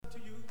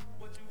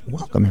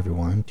Welcome,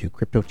 everyone, to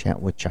Crypto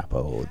Chat with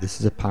Chapo. This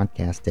is a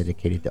podcast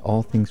dedicated to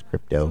all things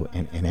crypto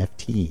and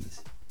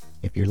NFTs.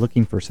 If you're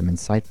looking for some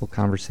insightful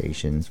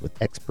conversations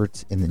with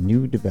experts in the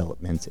new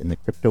developments in the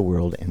crypto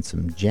world and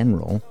some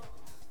general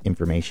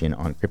information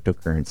on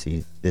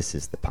cryptocurrency, this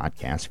is the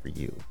podcast for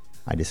you.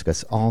 I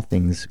discuss all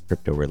things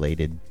crypto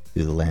related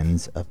through the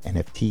lens of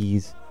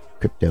NFTs,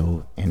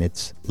 crypto, and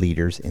its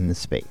leaders in the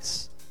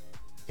space.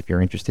 If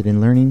you're interested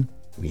in learning,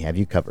 we have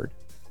you covered.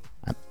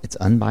 It's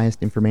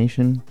unbiased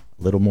information,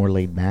 a little more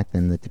laid back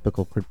than the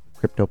typical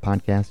crypto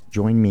podcast.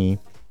 Join me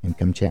and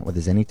come chat with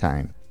us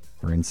anytime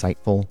for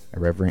insightful,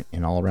 irreverent,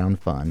 and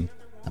all-around fun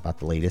about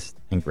the latest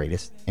and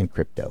greatest in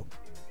crypto.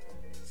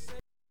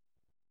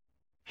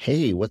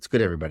 Hey, what's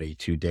good, everybody?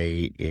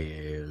 Today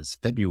is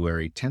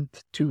February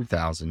 10th,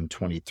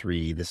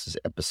 2023. This is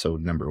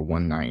episode number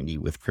 190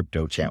 with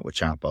Crypto Chat with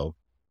Chapo.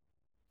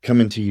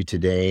 Coming to you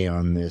today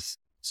on this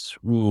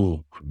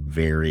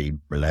very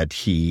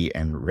bloody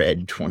and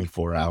red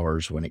 24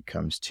 hours when it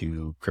comes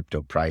to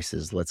crypto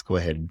prices. Let's go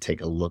ahead and take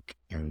a look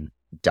and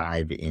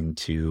dive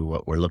into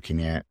what we're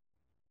looking at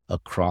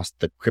across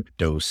the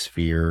crypto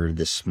sphere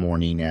this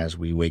morning as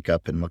we wake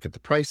up and look at the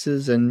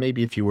prices. And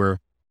maybe if you were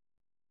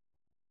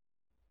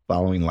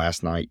following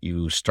last night,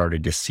 you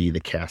started to see the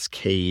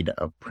cascade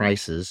of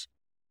prices.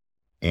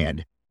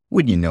 And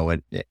when you know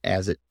it,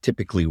 as it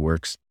typically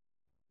works,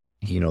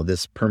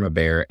 this perma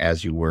bear,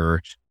 as you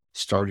were,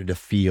 started to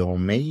feel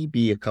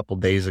maybe a couple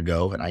days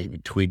ago, and I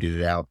even tweeted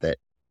it out, that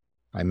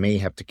I may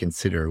have to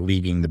consider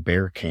leaving the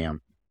bear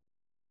camp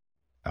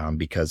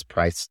because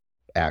price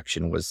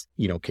action was,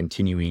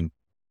 continuing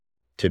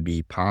to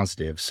be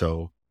positive.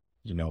 So,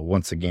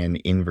 once again,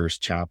 inverse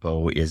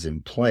Chapo is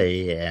in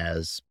play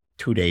as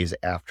 2 days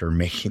after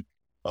making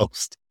the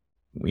post,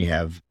 we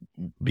have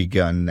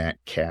begun that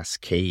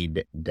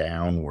cascade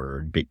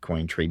downward.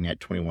 Bitcoin trading at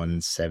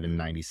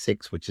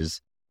 21,796, which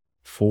is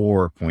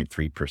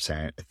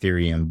 4.3%.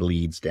 Ethereum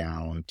bleeds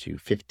down to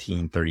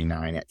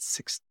 1539 at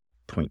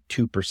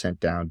 6.2%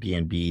 down.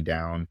 BNB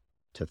down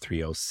to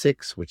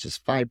 306, which is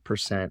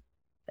 5%.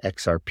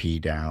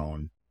 XRP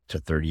down to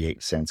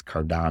 38 cents.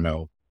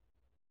 Cardano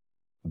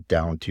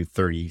down to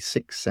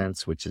 36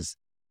 cents, which is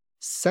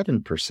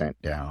 7%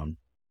 down.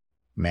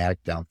 Matic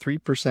down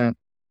 3%.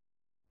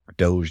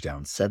 Doge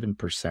down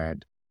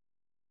 7%.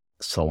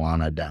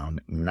 Solana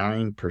down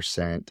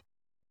 9%.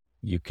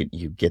 You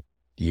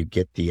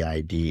get the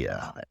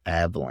idea.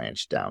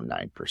 Avalanche down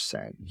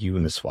 9%.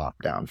 Uniswap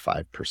down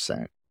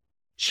 5%.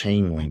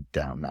 Chainlink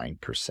down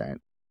 9%.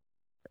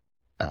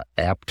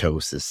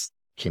 Aptos is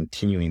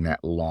continuing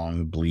that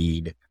long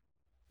bleed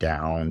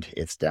down.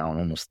 It's down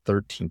almost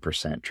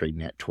 13%,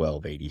 trading at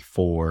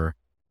 1284.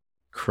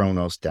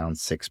 Kronos down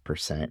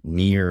 6%.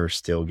 Near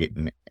still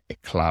getting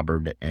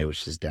clobbered,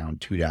 which is down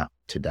to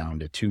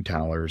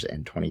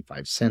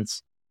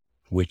 $2.25,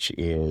 which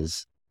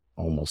is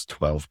almost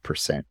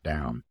 12%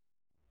 down.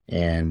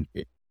 And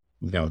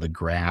the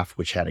graph,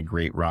 which had a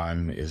great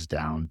run, is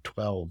down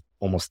 12,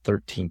 almost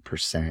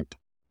 13%.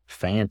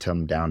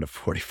 Phantom down to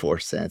 44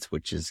 cents,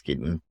 which is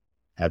getting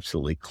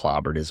absolutely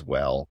clobbered as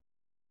well.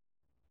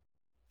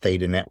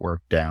 Theta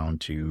Network down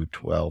to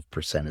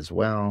 12% as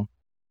well.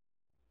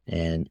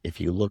 And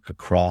if you look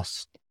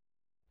across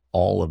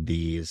all of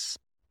these,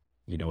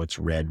 it's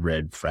red.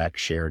 Frac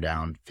share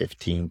down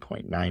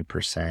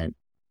 15.9%.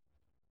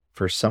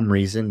 For some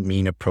reason,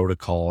 Mina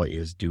protocol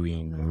is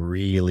doing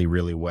really,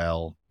 really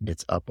well.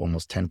 It's up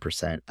almost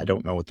 10%. I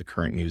don't know what the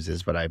current news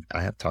is, but I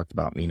have talked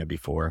about Mina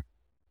before,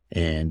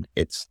 and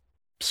its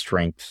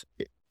strength.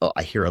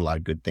 I hear a lot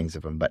of good things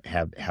of them, but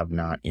have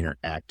not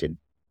interacted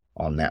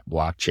on that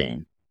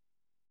blockchain.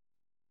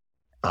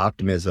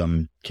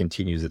 Optimism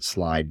continues its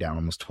slide down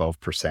almost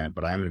 12%,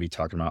 but I'm going to be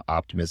talking about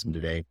Optimism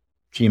today.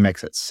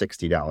 GMX at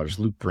 $60,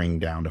 Loopring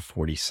down to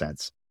 40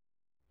 cents.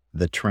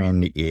 The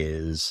trend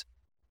is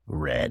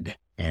red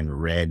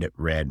and red.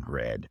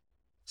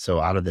 So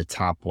out of the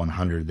top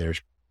 100,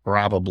 there's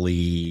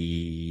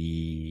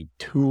probably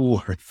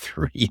 2 or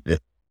 3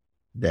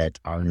 that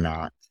are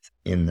not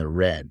in the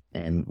red.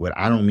 And what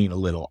I don't mean a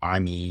little, I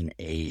mean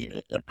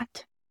a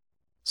lot.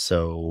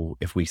 So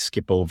if we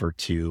skip over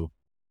to,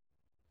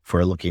 if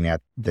we're looking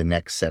at the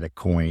next set of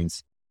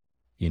coins,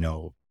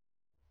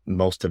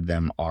 most of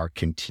them are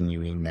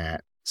continuing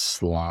that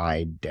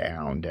slide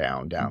down.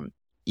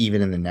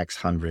 Even in the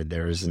next 100,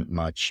 there isn't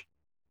much.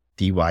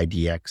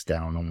 DYDX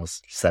down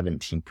almost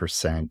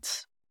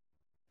 17%.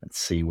 Let's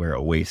see where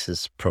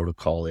Oasis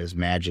protocol is.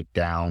 Magic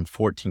down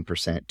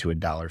 14% to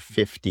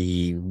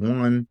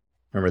 $1.51.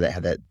 Remember that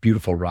had that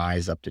beautiful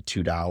rise up to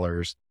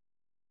 $2.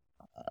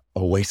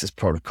 Oasis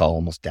protocol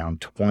almost down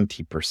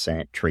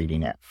 20%,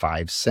 trading at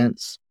 5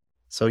 cents.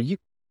 So you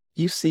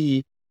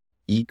see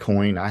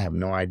eCoin. I have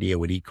no idea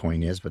what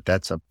eCoin is, but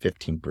that's up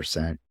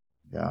 15%.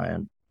 I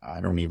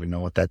don't even know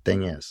what that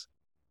thing is.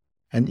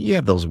 And you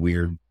have those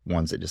weird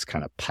ones that just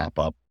kind of pop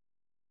up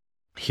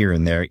here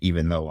and there,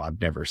 even though I've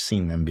never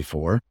seen them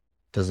before.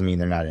 Doesn't mean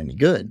they're not any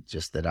good,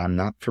 just that I'm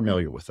not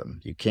familiar with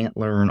them. You can't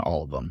learn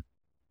all of them.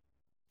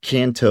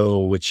 Canto,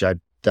 which I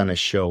done a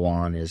show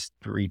on is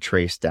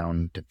retraced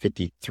down to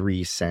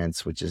 53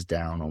 cents, which is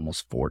down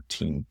almost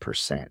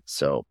 14%.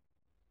 So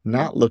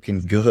not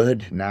looking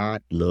good,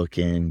 not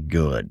looking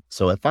good.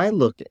 So if I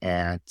look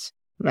at,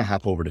 I'm going to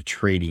hop over to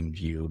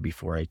TradingView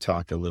before I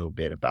talk a little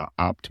bit about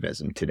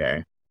Optimism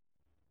today.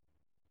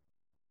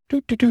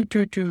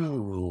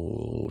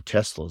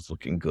 Tesla's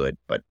looking good,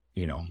 but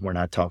we're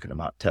not talking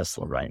about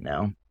Tesla right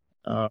now.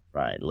 All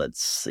right,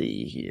 let's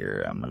see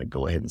here. I'm going to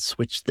go ahead and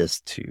switch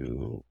this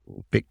to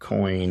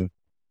Bitcoin. I'm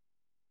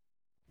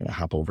going to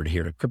hop over to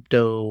here to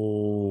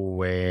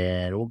crypto,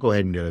 and we'll go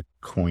ahead and do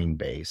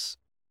Coinbase.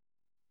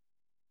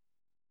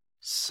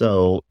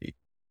 So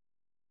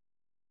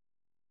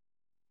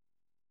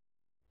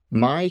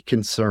my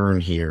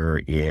concern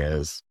here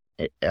is,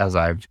 as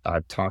I've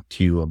talked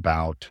to you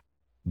about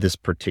this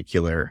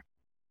particular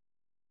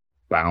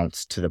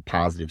bounce to the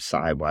positive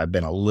side, where I've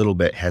been a little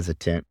bit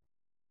hesitant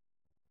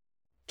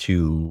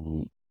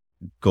to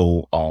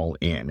go all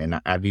in. And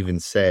I've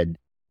even said,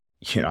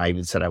 I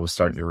was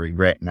starting to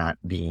regret not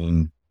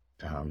being,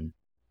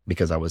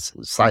 because I was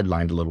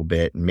sidelined a little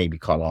bit and maybe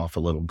caught off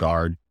a little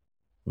guard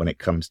when it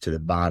comes to the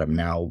bottom.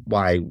 Now,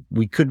 why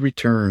we could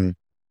return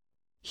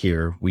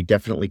here, we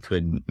definitely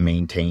could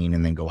maintain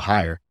and then go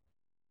higher.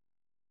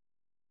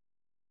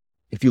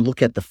 If you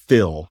look at the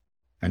fill,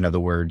 in other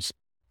words,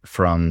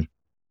 from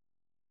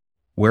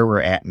where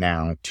we're at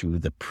now to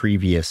the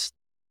previous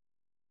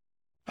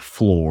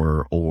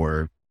floor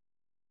or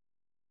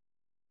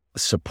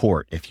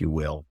support, if you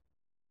will,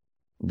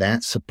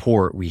 that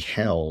support we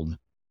held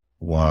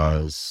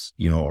was,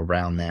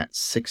 around that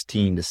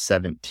 16 to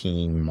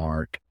 17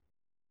 mark.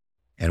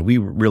 And we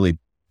really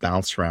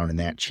bounced around in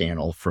that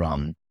channel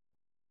from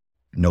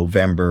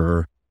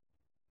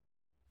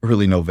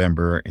early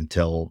November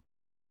until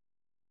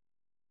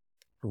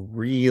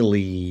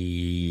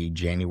really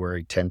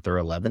January 10th or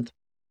 11th.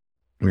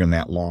 We're in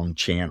that long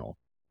channel.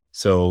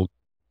 So,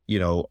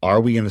 are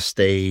we going to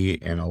stay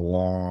in a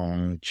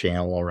long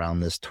channel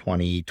around this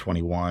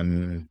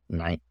 2021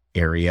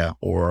 area,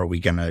 or are we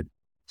going to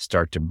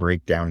start to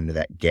break down into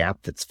that gap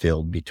that's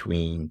filled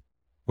between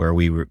where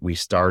we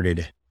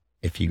started?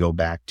 If you go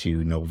back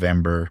to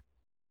November,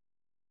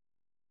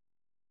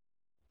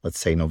 let's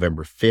say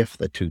November 5th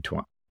of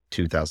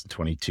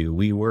 2022,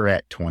 we were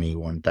at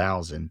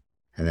 21,000.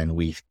 And then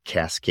we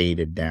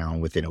cascaded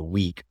down within a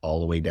week all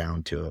the way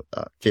down to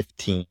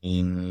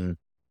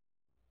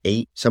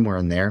 15.8, somewhere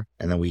in there.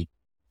 And then we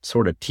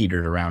sort of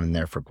teetered around in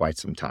there for quite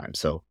some time.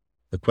 So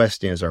the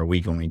question is, are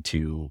we going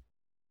to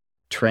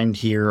trend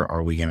here? Or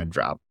are we going to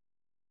drop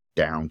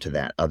down to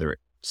that other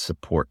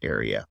support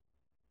area?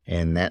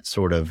 And that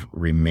sort of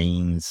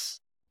remains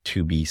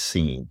to be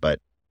seen. But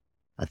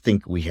I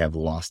think we have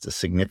lost a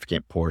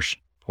significant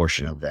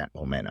portion of that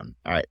momentum.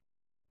 All right.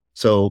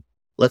 So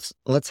let's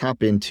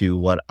hop into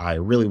what I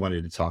really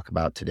wanted to talk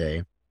about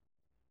today.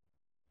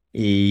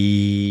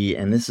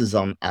 And this is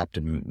on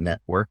Optimism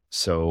Network.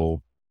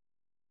 So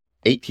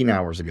 18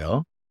 hours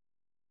ago,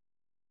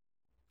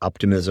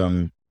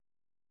 Optimism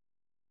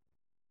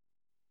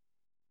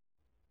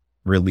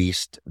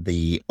released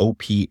the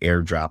OP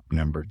Airdrop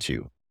number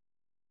 2.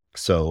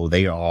 So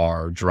they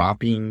are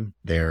dropping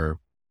their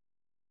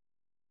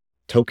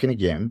token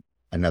again,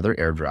 another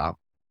airdrop.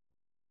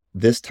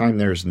 This time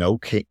there's no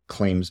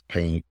claims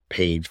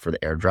page for the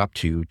Airdrop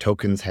 2.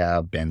 Tokens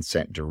have been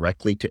sent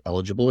directly to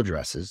eligible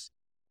addresses.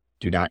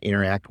 Do not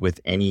interact with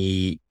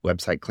any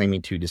website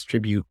claiming to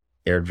distribute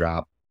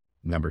Airdrop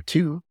number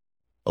 2.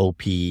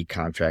 OP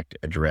contract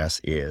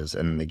address is,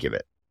 and they give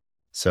it.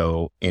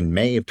 So in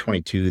May of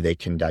 22, they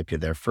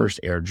conducted their first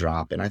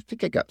airdrop, and I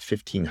think I got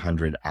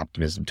 1,500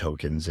 Optimism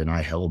tokens, and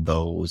I held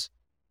those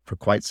for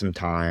quite some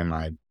time.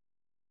 I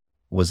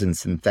was in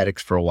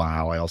synthetics for a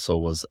while. I also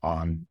was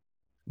on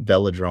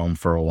Velodrome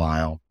for a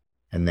while,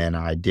 and then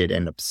I did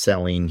end up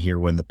selling here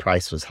when the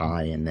price was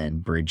high and then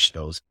bridged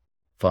those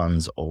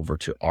funds over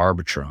to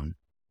Arbitrum.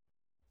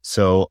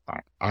 So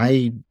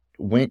I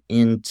went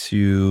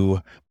into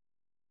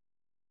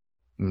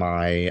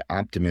my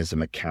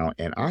Optimism account,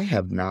 and I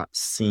have not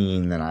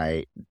seen that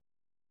I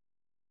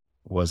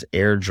was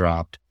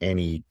airdropped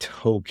any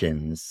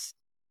tokens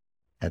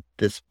at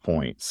this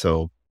point.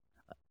 So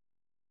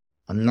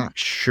I'm not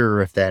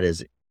sure if that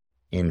is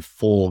in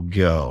full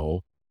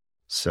go.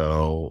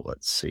 So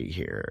let's see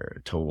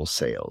here. Total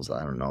sales.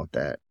 I don't know what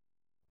that.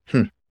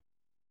 I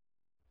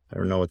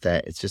don't know what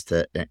that. It's just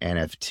an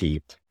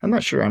NFT. I'm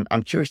not sure.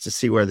 I'm curious to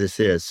see where this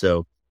is.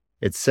 So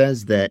it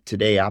says that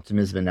today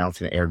Optimism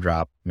announcing the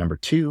airdrop number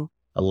 2,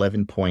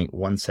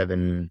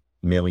 11.17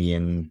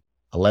 million,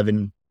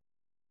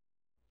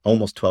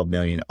 almost 12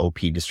 million OP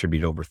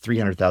distributed over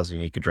 300,000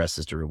 unique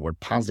addresses to reward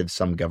positive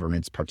sum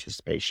government's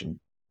participation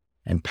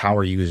and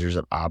power users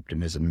of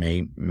Optimism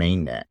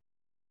mainnet.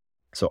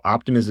 So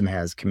Optimism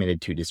has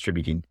committed to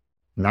distributing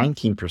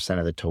 19%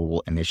 of the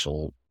total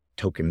initial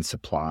token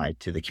supply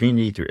to the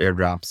community through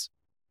airdrops.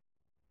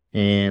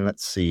 And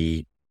let's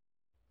see.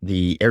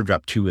 The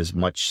airdrop 2 is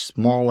much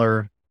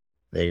smaller.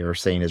 They are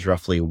saying is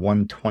roughly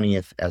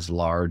 1/20th as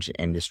large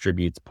and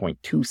distributes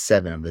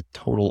 0.27 of the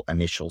total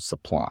initial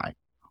supply.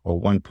 or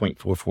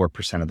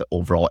 1.44% of the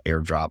overall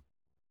airdrop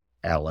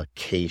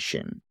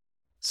allocation.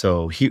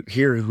 So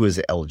here who is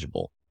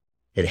eligible.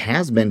 It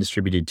has been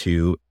distributed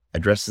to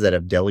addresses that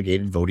have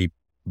delegated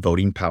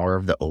voting power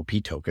of the OP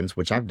tokens,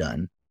 which I've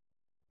done.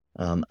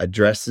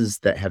 Addresses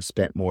that have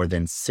spent more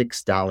than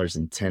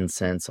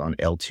 $6.10 on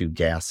L2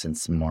 gas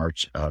since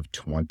March of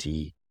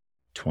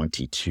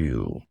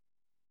 2022.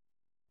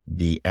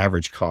 The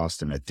average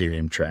cost in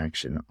Ethereum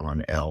traction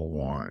on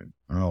L1.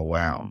 Oh,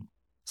 wow.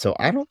 So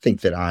I don't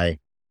think that I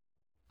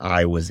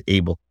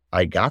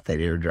got that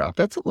airdrop.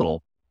 That's a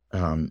little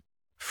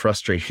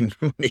frustrating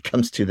when it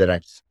comes to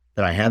that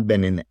I have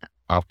been in the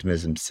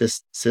Optimism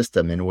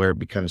system, and where it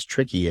becomes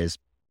tricky is,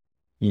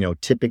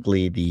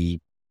 typically the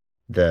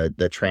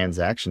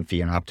transaction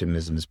fee on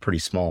Optimism is pretty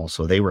small.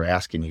 So they were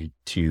asking you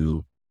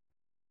to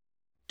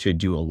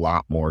do a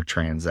lot more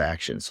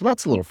transactions. So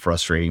that's a little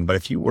frustrating. But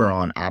if you were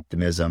on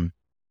Optimism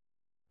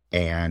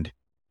and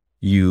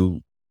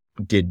you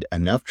did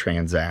enough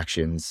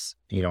transactions,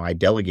 I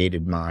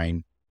delegated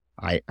mine.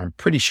 I'm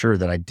pretty sure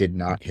that I did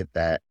not hit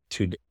that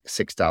to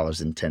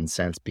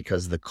 $6.10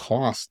 because the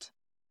cost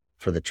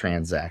for the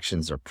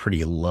transactions are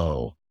pretty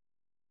low.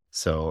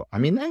 So,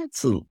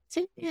 that's a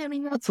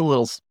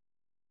little,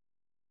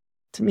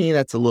 to me,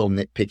 that's a little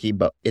nitpicky,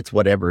 but it's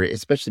whatever,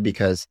 especially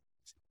because,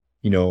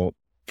 for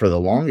the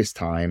longest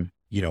time,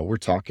 we're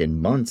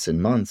talking months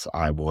and months.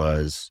 I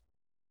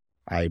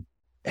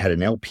had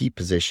an LP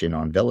position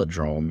on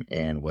Velodrome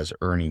and was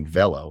earning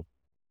Velo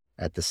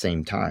at the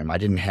same time. I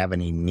didn't have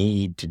any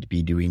need to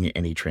be doing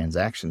any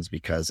transactions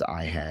because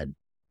I had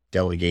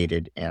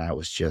delegated and I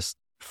was just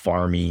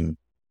farming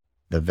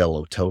the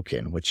Velo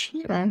token, which,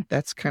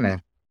 that's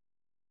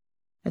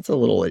a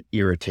little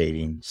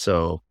irritating.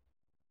 So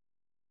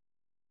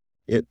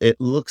it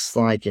looks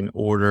like in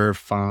order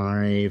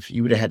 5,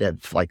 you would have had to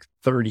have like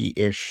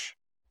 30-ish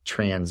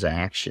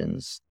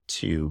transactions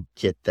to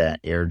get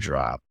that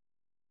airdrop.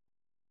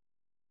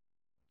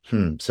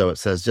 So it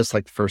says, just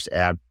like the first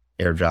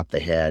airdrop, they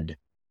had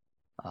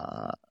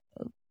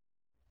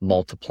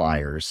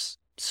multipliers.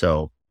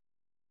 So,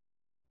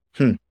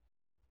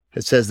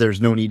 it says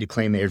there's no need to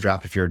claim the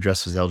airdrop. If your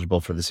address was eligible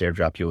for this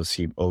airdrop, you'll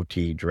receive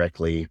OT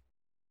directly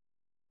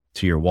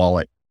to your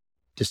wallet.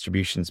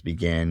 Distributions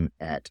begin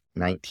at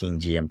 19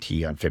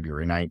 GMT on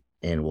February 9th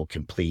and will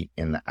complete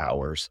in the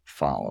hours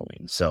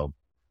following. So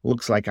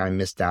looks like I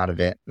missed out of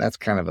it. That's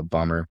kind of a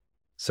bummer.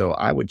 So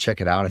I would check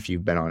it out if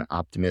you've been on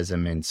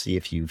Optimism and see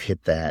if you've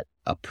hit that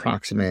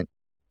approximate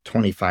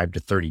 25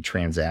 to 30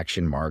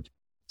 transaction mark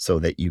so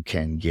that you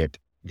can get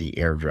the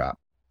airdrop.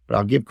 But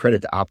I'll give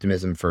credit to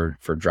Optimism for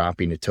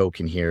dropping a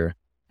token here,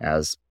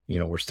 as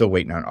we're still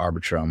waiting on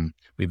Arbitrum.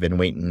 We've been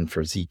waiting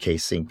for ZK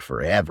Sync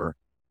forever.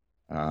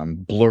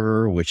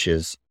 Blur, which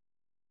is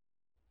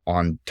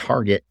on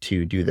target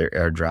to do their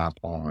airdrop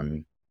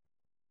on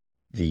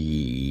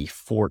the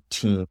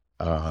 14th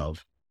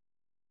of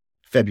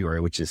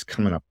February, which is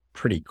coming up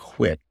pretty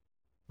quick.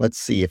 Let's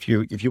see if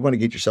you want to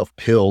get yourself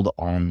pilled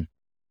on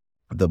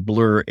the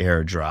Blur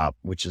airdrop,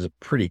 which is a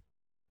pretty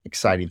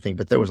exciting thing,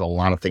 but there was a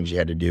lot of things you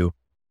had to do,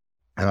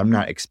 and I'm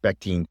not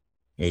expecting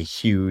a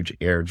huge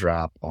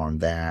airdrop on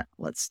that.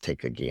 Let's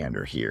take a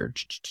gander here.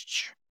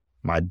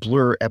 My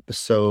Blur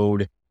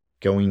episode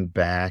going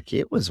back,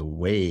 it was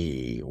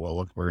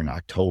look, we're in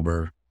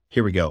October.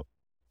 Here we go.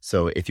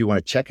 So if you want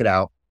to check it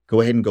out, go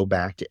ahead and go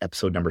back to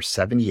episode number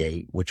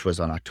 78, which was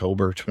on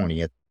October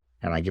 20th.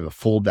 And I give a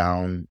full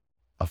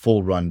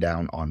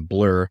rundown on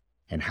Blur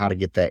and how to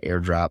get that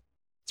airdrop.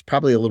 It's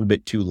probably a little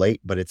bit too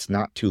late, but it's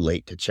not too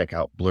late to check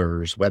out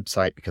Blur's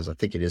website because I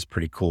think it is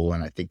pretty cool.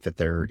 And I think that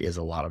there is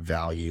a lot of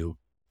value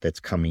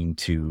that's coming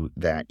to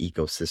that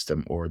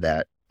ecosystem or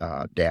that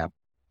dApp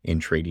in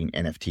trading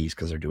NFTs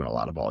because they're doing a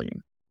lot of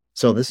volume.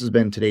 So this has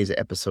been today's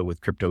episode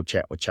with Crypto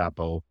Chat with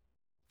Chapo.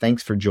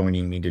 Thanks for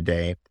joining me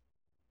today.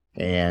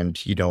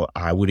 And,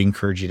 I would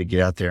encourage you to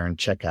get out there and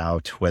check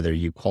out whether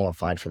you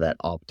qualified for that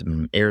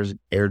Optimum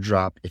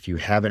airdrop. If you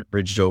haven't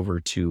bridged over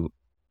to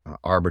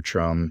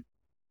Arbitrum,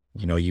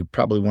 you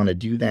probably want to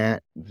do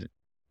that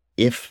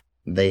if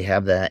they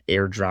have that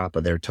airdrop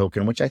of their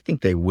token, which I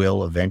think they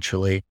will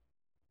eventually.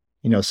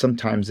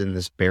 Sometimes in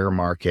this bear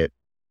market,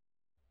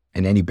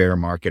 in any bear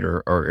market,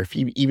 or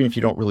even if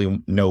you don't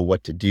really know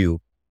what to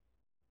do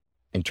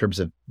in terms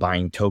of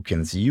buying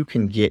tokens, you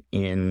can get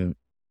in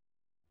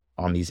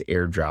on these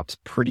airdrops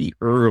pretty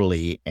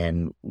early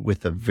and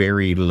with a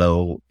very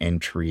low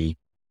entry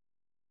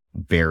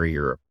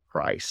barrier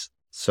price.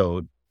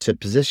 So to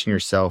position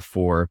yourself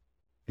for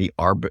the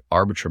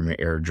Arbitrum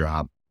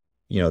airdrop,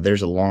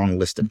 there's a long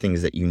list of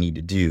things that you need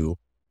to do,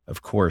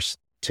 of course,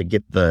 to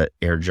get the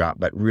airdrop.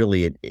 But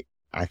really,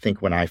 I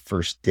think when I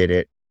first did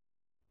it,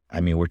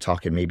 we're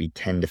talking maybe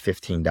 $10 to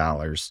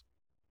 $15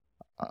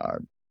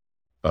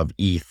 of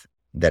ETH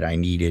that I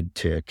needed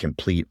to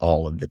complete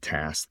all of the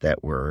tasks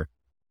that were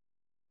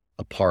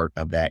a part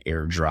of that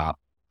airdrop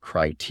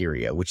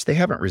criteria, which they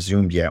haven't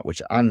resumed yet,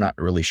 which I'm not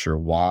really sure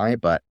why,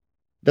 but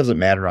it doesn't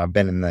matter. I've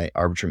been in the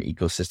Arbitrum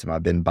ecosystem.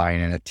 I've been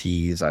buying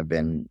NFTs. I've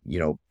been,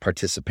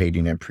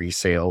 participating in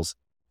pre-sales.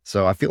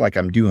 So I feel like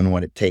I'm doing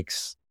what it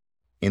takes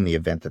in the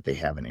event that they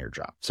have an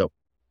airdrop. So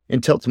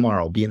until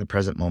tomorrow, be in the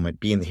present moment,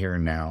 be in the here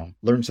and now,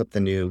 learn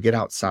something new, get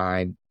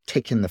outside,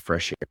 take in the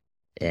fresh air,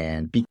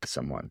 and be with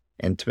someone.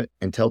 And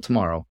until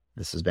tomorrow,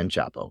 this has been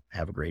Chapo.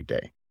 Have a great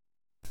day.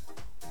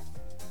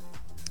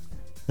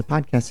 The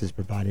podcast is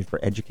provided for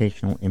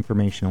educational,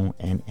 informational,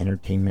 and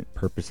entertainment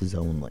purposes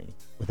only,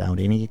 without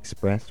any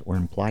express or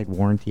implied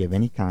warranty of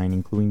any kind,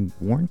 including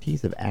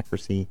warranties of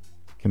accuracy,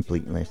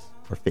 completeness,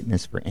 or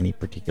fitness for any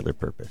particular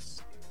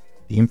purpose.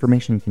 The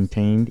information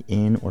contained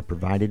in or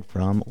provided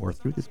from or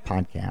through this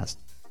podcast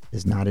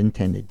is not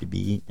intended to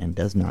be and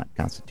does not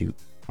constitute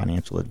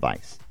financial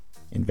advice,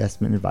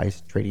 investment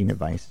advice, trading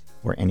advice,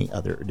 or any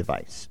other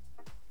advice.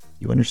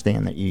 You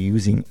understand that you're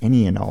using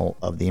any and all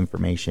of the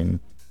information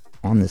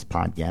on this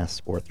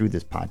podcast or through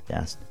this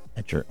podcast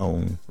at your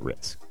own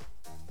risk.